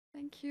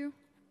Thank you.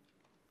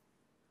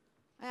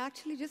 I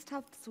actually just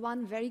have this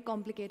one very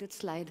complicated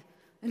slide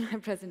in my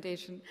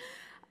presentation.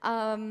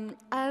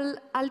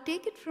 I'll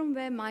take it from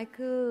where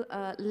Michael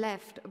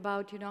left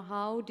about,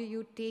 how do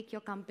you take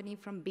your company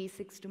from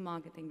basics to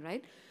marketing,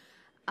 right?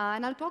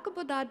 And I'll talk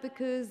about that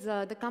because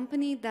the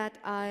company that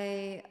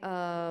I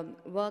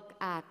work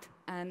at,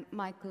 and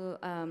Michael,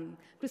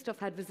 Christoph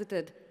had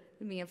visited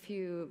me a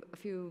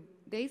few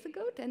days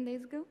ago, 10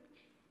 days ago.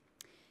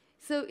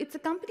 So it's a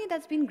company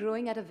that's been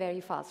growing at a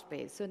very fast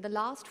pace. So in the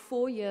last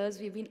 4 years,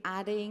 we've been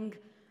adding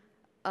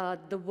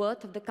the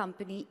worth of the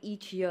company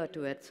each year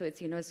to it. So it's,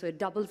 so it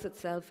doubles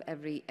itself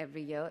every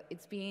year.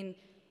 It's been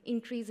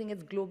increasing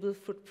its global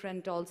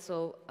footprint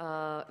also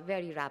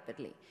very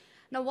rapidly.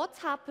 Now, what's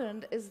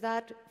happened is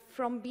that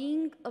from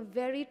being a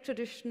very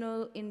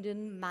traditional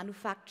Indian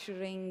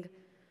manufacturing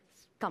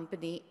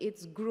company,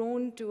 it's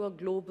grown to a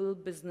global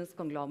business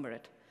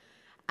conglomerate.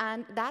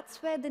 And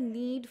that's where the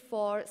need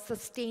for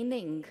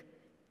sustaining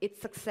its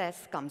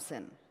success comes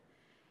in.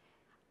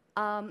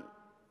 2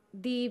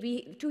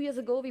 years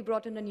ago, we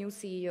brought in a new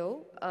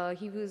CEO.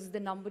 He was the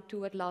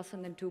 #2 at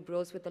Larsen &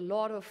 Toubro with a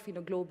lot of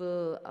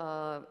global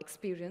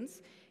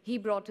experience. He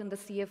brought in the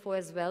CFO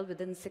as well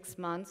within 6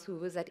 months, who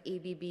was at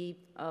ABB,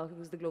 who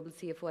was the global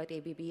CFO at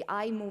ABB.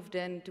 I moved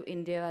into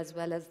India as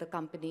well as the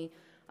company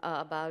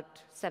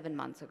about 7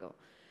 months ago.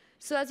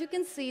 So as you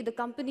can see, the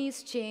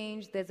company's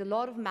changed. There's a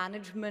lot of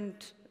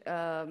management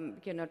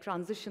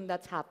transition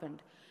that's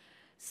happened.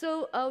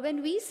 So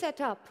when we set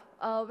up,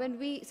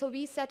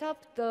 we set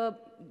up the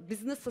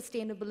business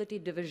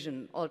sustainability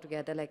division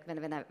altogether, like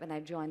when I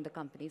joined the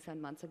company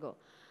 7 months ago.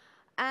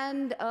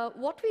 And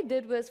what we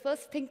did was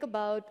first think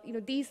about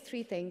these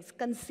 3 things: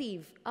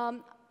 conceive.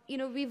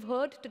 We've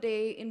heard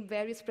today in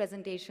various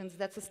presentations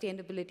that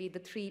sustainability,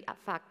 the 3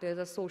 factors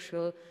are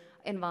social,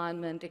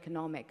 environment,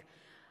 economic.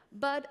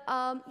 But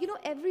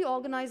every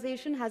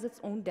organization has its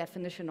own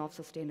definition of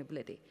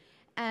sustainability.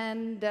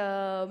 And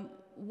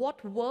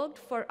what worked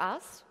for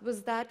us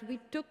was that we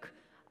took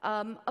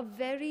a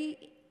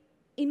very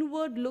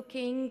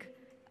inward-looking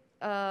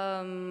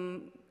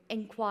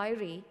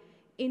inquiry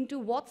into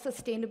what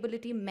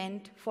sustainability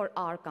meant for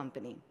our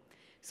company.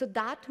 So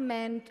that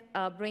meant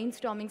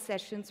brainstorming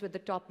sessions with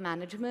the top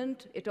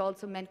management. It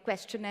also meant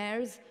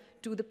questionnaires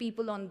to the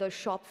people on the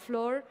shop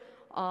floor,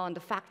 on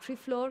the factory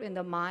floor, in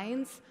the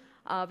mines.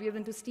 We are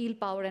into steel,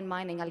 power, and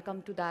mining. I'll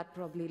come to that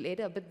probably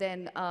later. But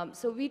then,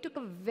 so we took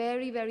a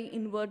very, very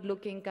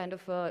inward-looking kind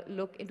of a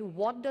look into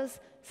what does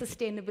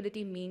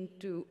sustainability mean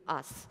to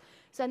us.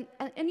 So,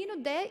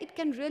 and there it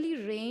can really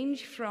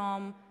range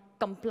from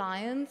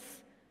compliance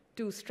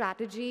to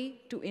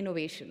strategy to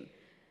innovation.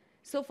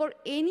 So for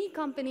any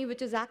company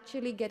which is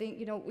actually getting,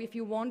 if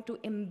you want to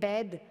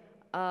embed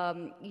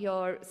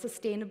your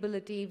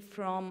sustainability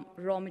from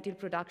raw material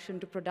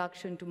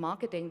production to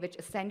marketing, which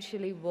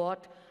essentially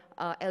what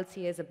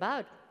LCA is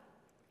about,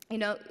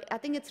 I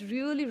think it's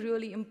really,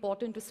 really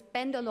important to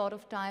spend a lot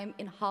of time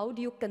in how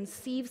do you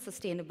conceive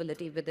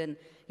sustainability within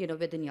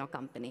your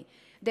company.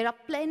 There are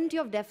plenty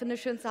of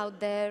definitions out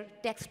there,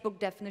 textbook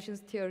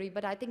definitions, theory,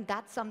 but I think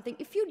that's something,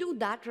 if you do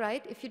that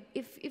right,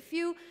 if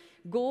you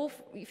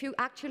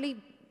actually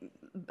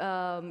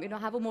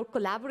have a more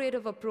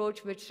collaborative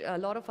approach, which a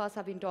lot of us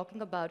have been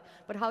talking about,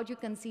 but how do you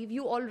conceive?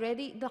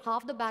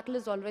 Half the battle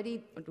is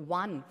already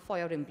won for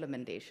your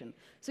implementation.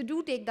 So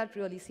do take that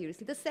really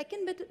seriously. The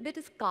second bit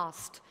is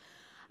cast.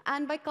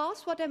 And by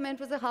cast, what I meant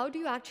was how do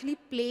you actually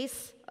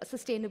place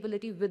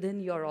sustainability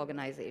within your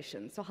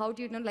organization? So how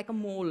do you, like a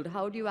mold,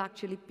 how do you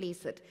actually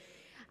place it?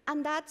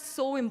 And that's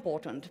so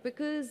important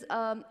because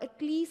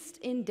at least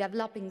in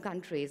developing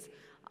countries,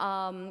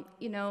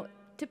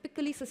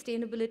 typically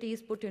sustainability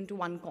is put into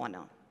one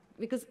corner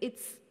because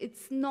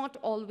it's not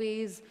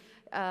always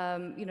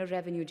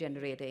revenue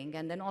generating,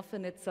 and then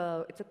often it's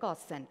a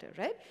cost center,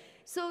 right?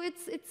 So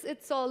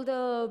it's all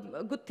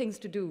the good things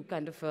to do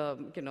kind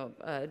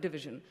of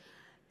division.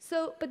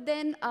 So, but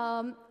then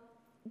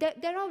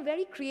there are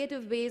very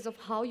creative ways of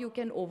how you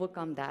can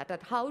overcome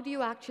that. How do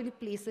you actually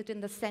place it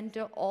in the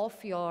center of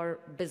your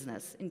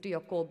business, into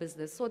your core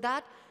business, so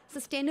that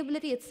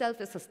sustainability itself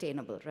is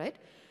sustainable, right?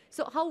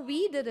 So how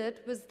we did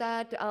it was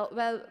that,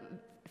 well,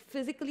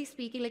 physically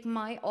speaking, like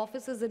my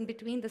office is in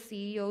between the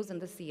CEOs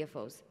and the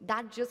CFOs.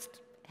 That just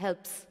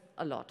helps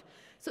a lot.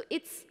 So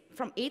it's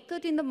from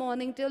 8:30 in the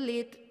morning till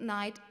late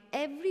night,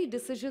 every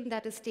decision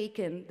that is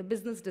taken, the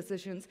business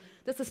decisions,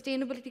 the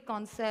sustainability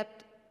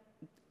concept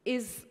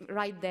is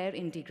right there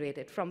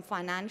integrated, from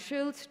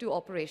financials to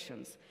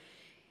operations.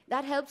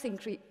 That helps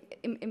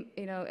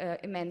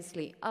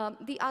immensely.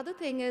 The other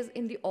thing is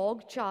in the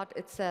org chart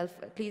itself,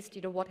 at least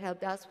what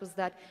helped us was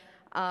that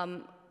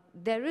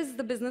there is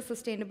the business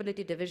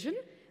sustainability division,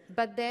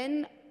 but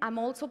then I'm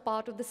also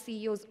part of the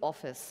CEO's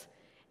office.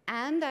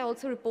 And I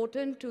also report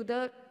into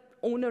the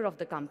owner of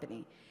the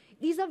company.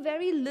 These are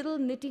very little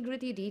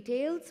nitty-gritty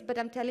details, but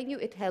I'm telling you,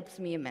 it helps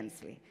me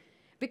immensely.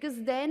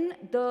 Because then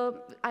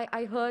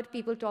I heard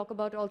people talk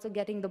about also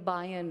getting the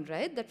buy-in,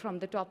 right? That from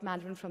the top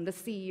management, from the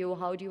CEO,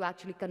 how do you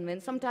actually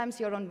convince? Sometimes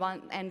you're on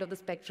one end of the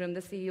spectrum,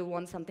 the CEO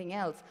wants something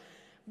else.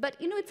 But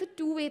it's a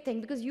two-way thing,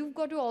 because you've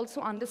got to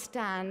also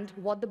understand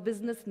what the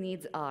business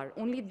needs are.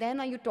 Only then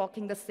are you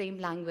talking the same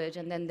language,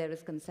 and then there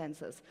is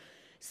consensus.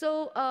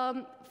 So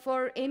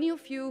for any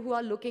of you who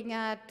are looking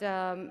at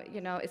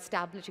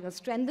establishing or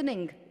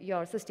strengthening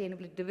your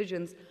sustainability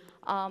divisions,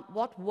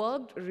 what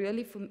worked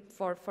really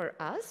for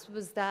us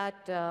was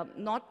that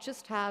not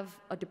just have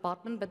a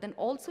department, but then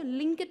also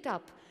link it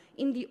up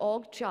in the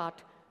org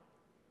chart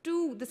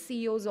to the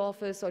CEO's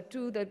office, or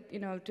to the,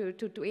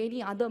 to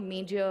any other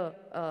major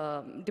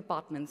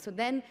department. So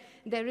then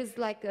there is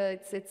like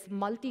it's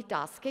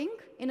multitasking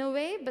in a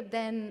way, but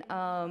then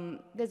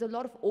there's a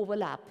lot of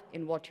overlap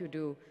in what you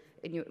do,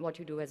 what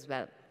you do as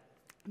well.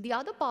 The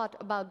other part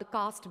about the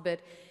cast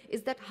bit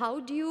is that how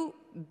do you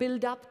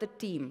build up the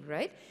team,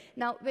 right?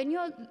 Now, when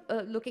you're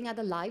looking at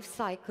the life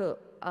cycle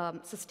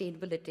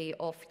sustainability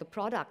of the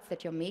products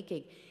that you're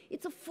making,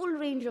 it's a full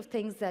range of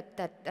things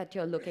that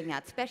you're looking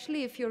at,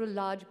 especially if you're a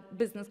large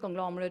business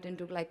conglomerate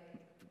into like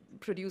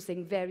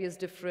producing various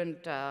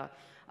different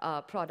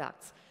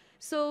products.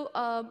 So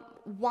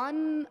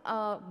one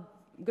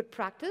good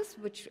practice,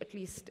 which at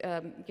least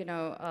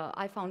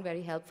I found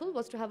very helpful,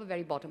 was to have a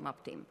very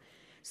bottom-up team.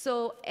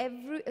 So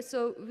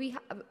we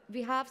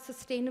have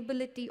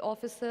sustainability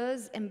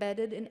officers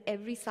embedded in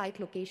every site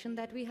location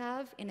that we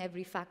have, in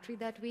every factory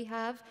that we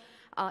have,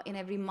 in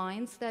every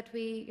mines that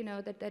we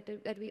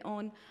that we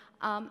own,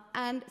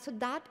 and so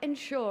that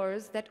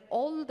ensures that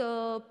all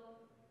the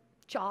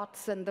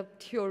charts and the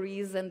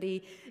theories and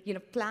the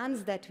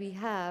plans that we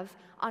have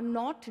are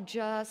not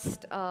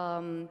just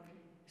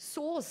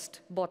sourced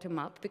bottom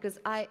up, because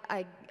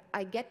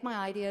I get my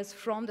ideas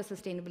from the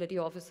sustainability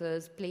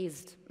officers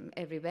placed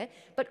everywhere,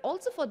 but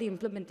also for the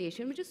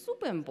implementation, which is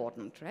super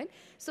important, right?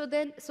 So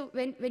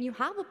when you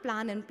have a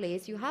plan in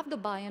place, you have the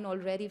buy-in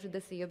already to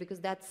the CEO, because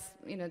that's,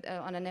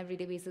 on an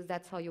everyday basis,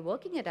 that's how you're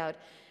working it out.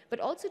 But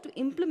also to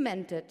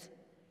implement it,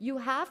 you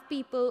have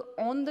people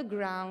on the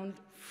ground,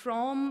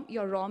 from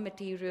your raw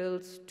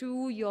materials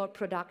to your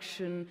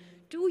production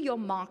to your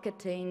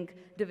marketing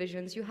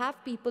divisions. You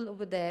have people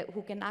over there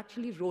who can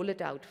actually roll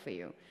it out for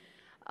you.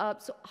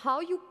 So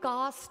how you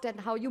cast and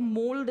how you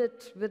mold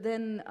it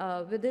within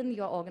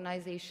your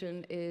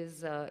organization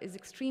is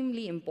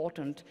extremely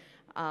important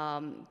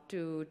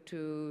to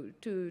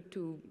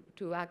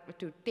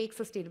take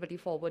sustainability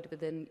forward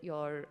within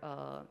your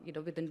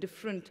within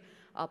different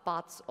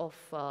parts of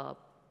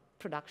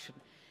production.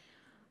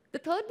 The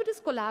third bit is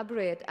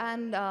collaborate,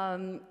 and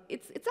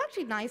it's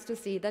actually nice to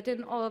see that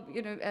in all,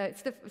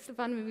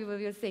 Stefan, we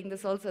were saying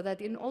this also,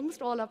 that in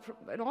almost all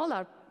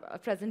our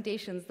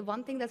presentations, the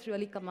one thing that's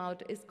really come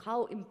out is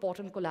how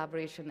important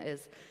collaboration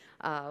is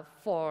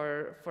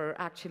for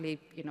actually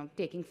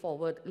taking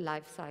forward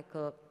life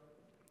cycle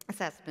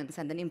assessments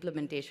and then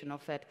implementation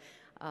of it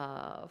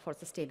for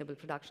sustainable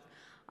production.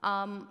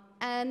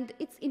 And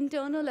it's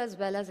internal as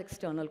well as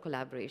external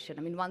collaboration.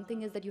 I mean, one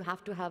thing is that you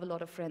have to have a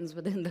lot of friends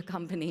within the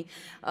company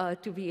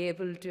to be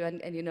able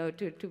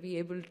to, to be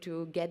able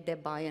to get their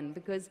buy-in,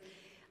 because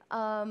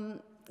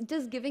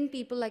just giving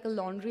people like a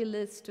laundry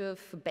list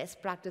of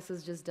best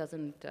practices just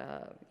doesn't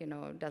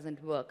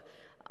work.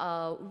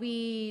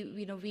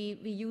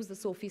 We use the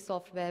Sophie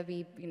software.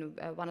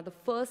 One of the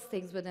first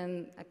things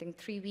within, I think,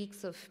 3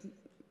 weeks of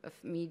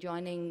me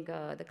joining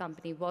the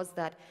company was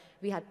that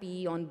we had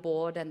PE on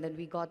board, and then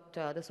we got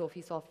the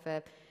Sophie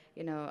software,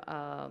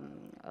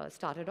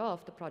 started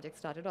off, the project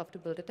started off to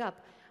build it up.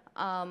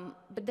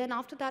 But then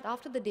after that,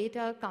 after the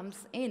data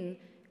comes in,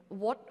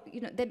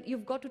 then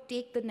you've got to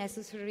take the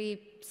necessary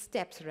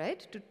steps,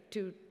 right,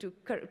 to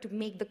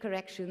make the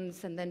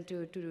corrections, and then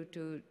to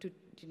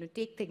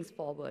take things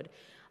forward.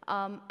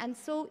 And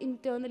so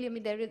internally, I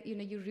mean, there is,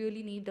 you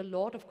really need a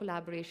lot of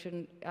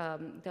collaboration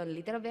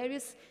internally. There are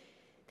various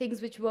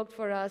things which worked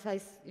for us.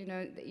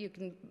 You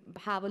can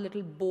have a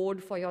little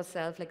board for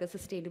yourself, like a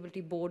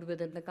sustainability board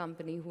within the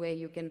company, where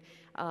you can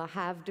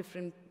have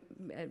different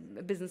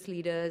business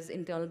leaders,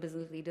 internal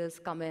business leaders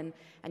come in,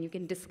 and you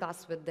can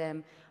discuss with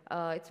them.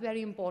 It's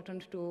very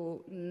important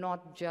to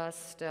not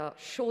just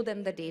show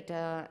them the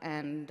data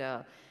and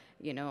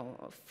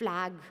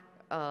flag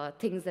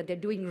things that they're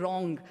doing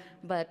wrong,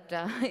 but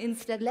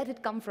instead let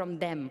it come from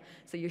them.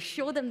 So you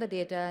show them the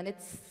data, and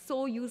it's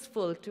so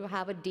useful to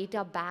have a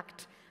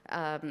data-backed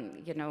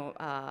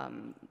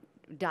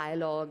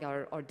dialogue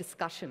or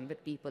discussion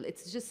with people.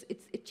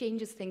 It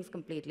changes things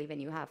completely when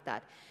you have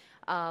that.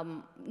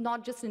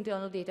 Not just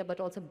internal data, but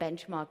also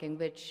benchmarking,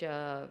 which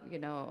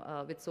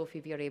with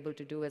Sophie we are able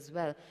to do as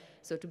well.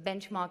 So to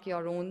benchmark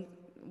your own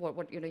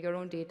your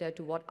own data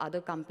to what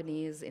other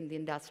companies in the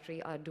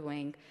industry are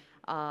doing,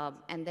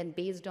 and then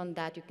based on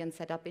that you can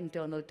set up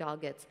internal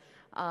targets.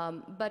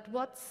 But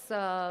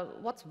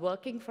what's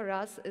working for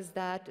us is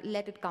that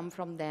let it come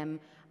from them.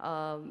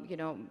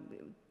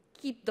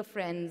 Keep the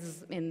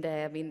friends in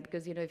there. I mean,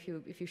 because if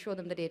you show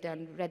them the data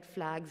and red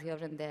flags here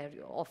and there,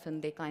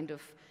 often they kind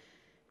of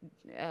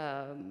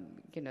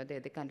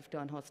they kind of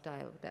turn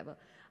hostile, whatever.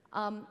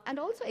 And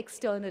also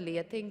externally,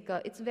 I think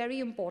it's very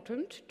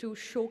important to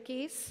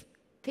showcase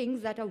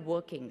things that are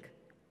working.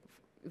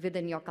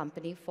 within your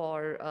company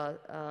for,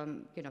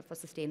 for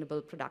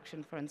sustainable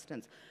production, for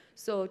instance.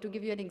 So to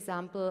give you an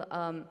example,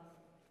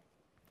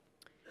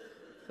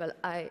 well,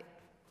 I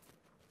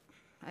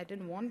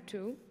didn't want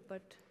to,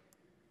 but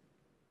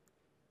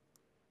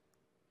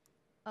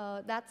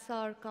that's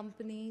our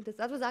company.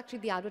 That was actually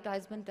the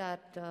advertisement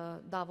at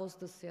Davos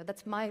this year.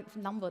 That's my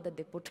number that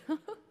they put.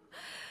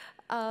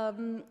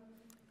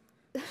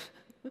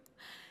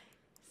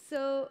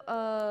 So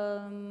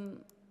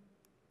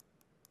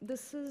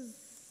this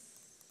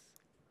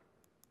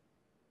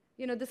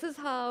is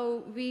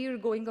how we're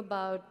going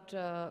about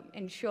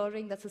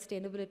ensuring that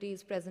sustainability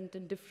is present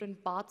in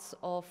different parts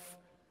of,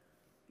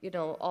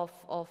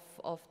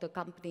 of the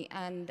company.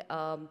 And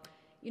one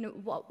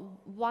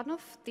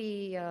of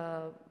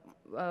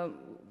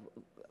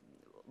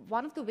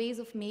the ways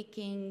of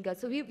making,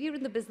 so we're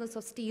in the business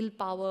of steel,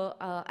 power,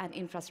 and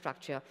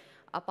infrastructure.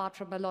 Apart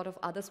from a lot of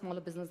other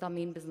smaller businesses, our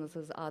main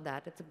businesses are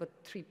that. It's about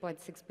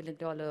 $3.6 billion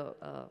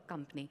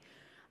company.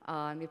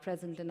 And we're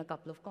present in a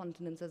couple of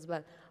continents as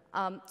well.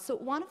 So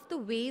one of the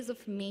ways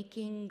of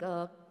making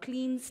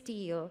clean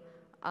steel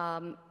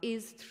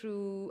is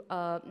through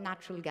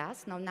natural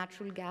gas. Now,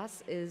 natural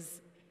gas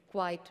is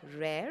quite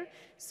rare.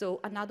 So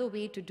another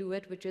way to do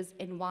it, which is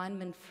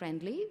environment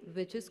friendly,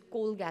 which is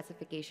coal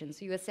gasification.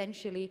 So you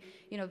essentially,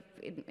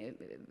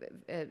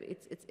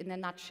 it's in a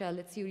nutshell,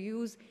 it's you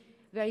use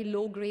very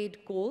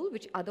low-grade coal,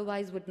 which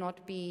otherwise would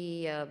not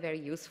be very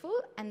useful.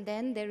 And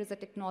then there is a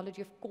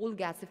technology of coal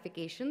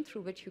gasification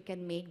through which you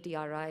can make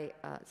DRI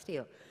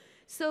steel.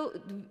 So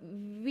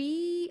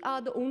we are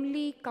the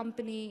only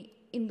company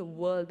in the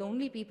world, the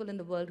only people in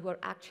the world who are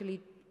actually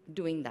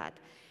doing that.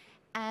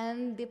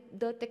 And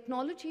the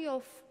technology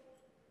of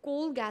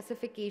coal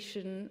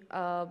gasification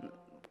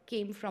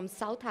came from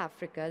South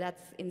Africa.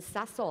 That's in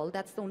Sasol.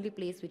 That's the only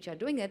place which are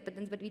doing it. But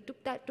we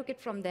took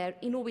it from there,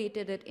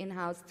 innovated it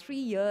in-house. 3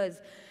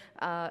 years,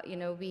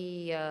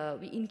 we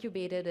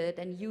incubated it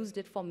and used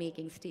it for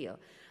making steel.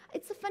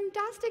 It's a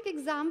fantastic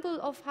example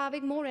of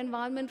having more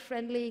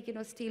environment-friendly,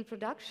 steel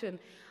production.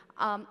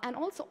 And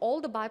also,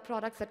 all the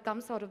byproducts that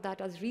comes out of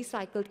that are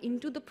recycled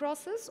into the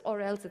process, or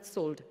else it's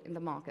sold in the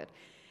market.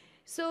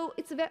 So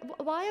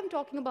why I'm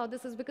talking about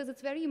this is because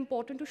it's very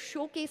important to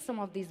showcase some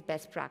of these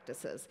best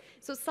practices.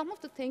 So some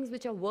of the things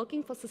which are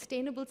working for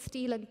sustainable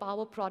steel and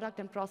power product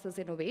and process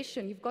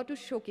innovation, you've got to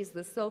showcase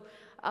this. So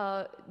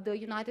the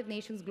United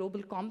Nations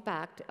Global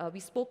Compact, we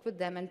spoke with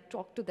them and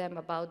talked to them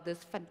about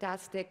this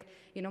fantastic,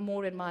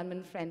 more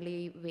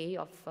environment-friendly way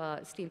of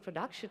steel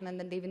production. And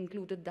then they've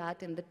included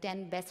that in the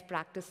 10 best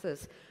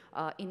practices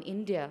in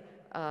India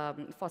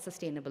for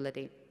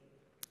sustainability.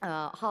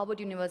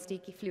 Harvard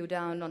University flew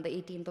down on the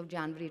 18th of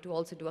January to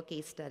also do a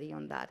case study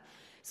on that.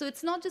 So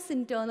it's not just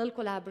internal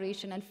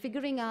collaboration and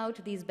figuring out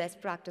these best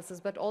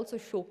practices, but also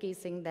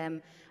showcasing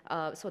them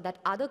so that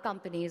other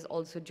companies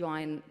also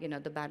join,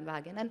 the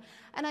bandwagon.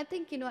 And I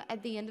think,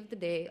 at the end of the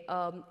day,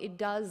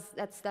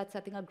 that's I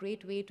think a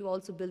great way to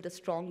also build a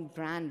strong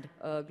brand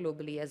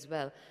globally as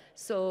well.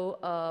 So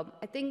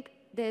I think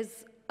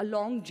there's a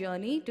long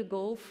journey to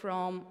go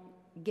from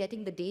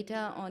getting the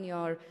data on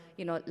your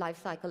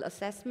life cycle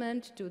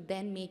assessment to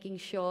then making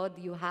sure that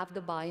you have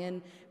the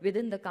buy-in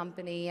within the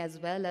company as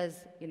well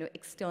as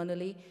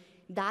externally.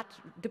 That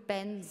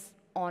depends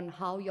on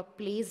how you're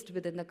placed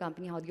within the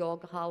company, how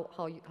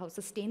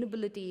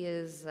sustainability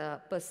is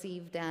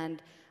perceived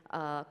and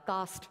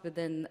cast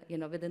within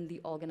within the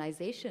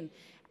organization.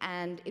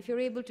 And if you're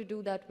able to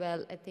do that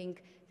well, I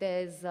think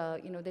there's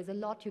a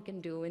lot you can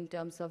do in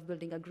terms of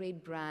building a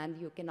great brand.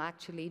 You can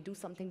actually do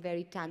something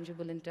very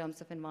tangible in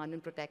terms of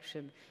environment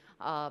protection,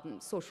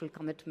 social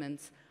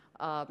commitments,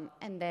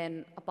 and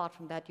then apart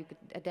from that, you could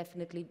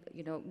definitely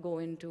go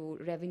into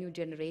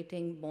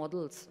revenue-generating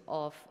models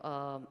of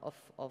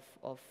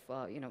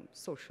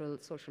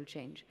social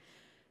change.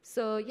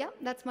 So yeah,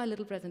 that's my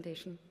little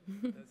presentation.